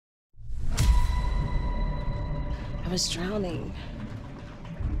was drowning.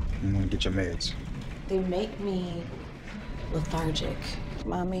 I'm gonna get your meds. They make me lethargic.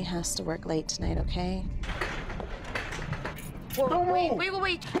 Mommy has to work late tonight, okay? Whoa,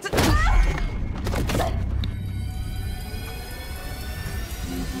 wait.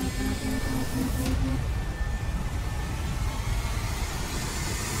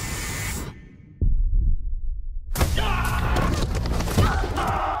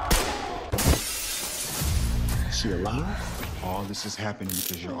 Is she alive? All this is happening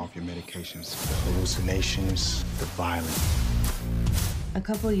because you're off your medications. The hallucinations, the violence. A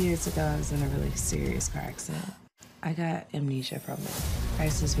couple years ago, I was in a really serious car accident. I got amnesia from it.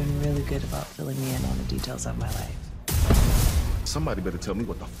 Kris has been really good about filling me in on the details of my life. Somebody better tell me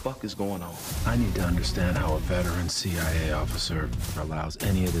what the fuck is going on. I need to understand how a veteran CIA officer allows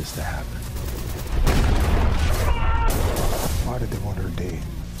any of this to happen. Why did they want her dead?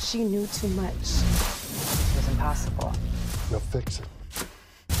 She knew too much. It was impossible. You'll fix it.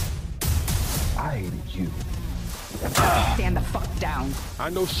 I hated you. Stand the fuck down. I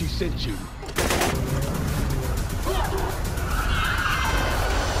know she sent you.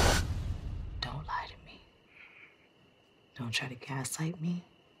 Don't lie to me. Don't try to gaslight me.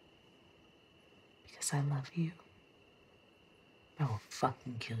 Because I love you. I will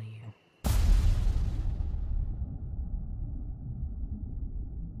fucking kill you.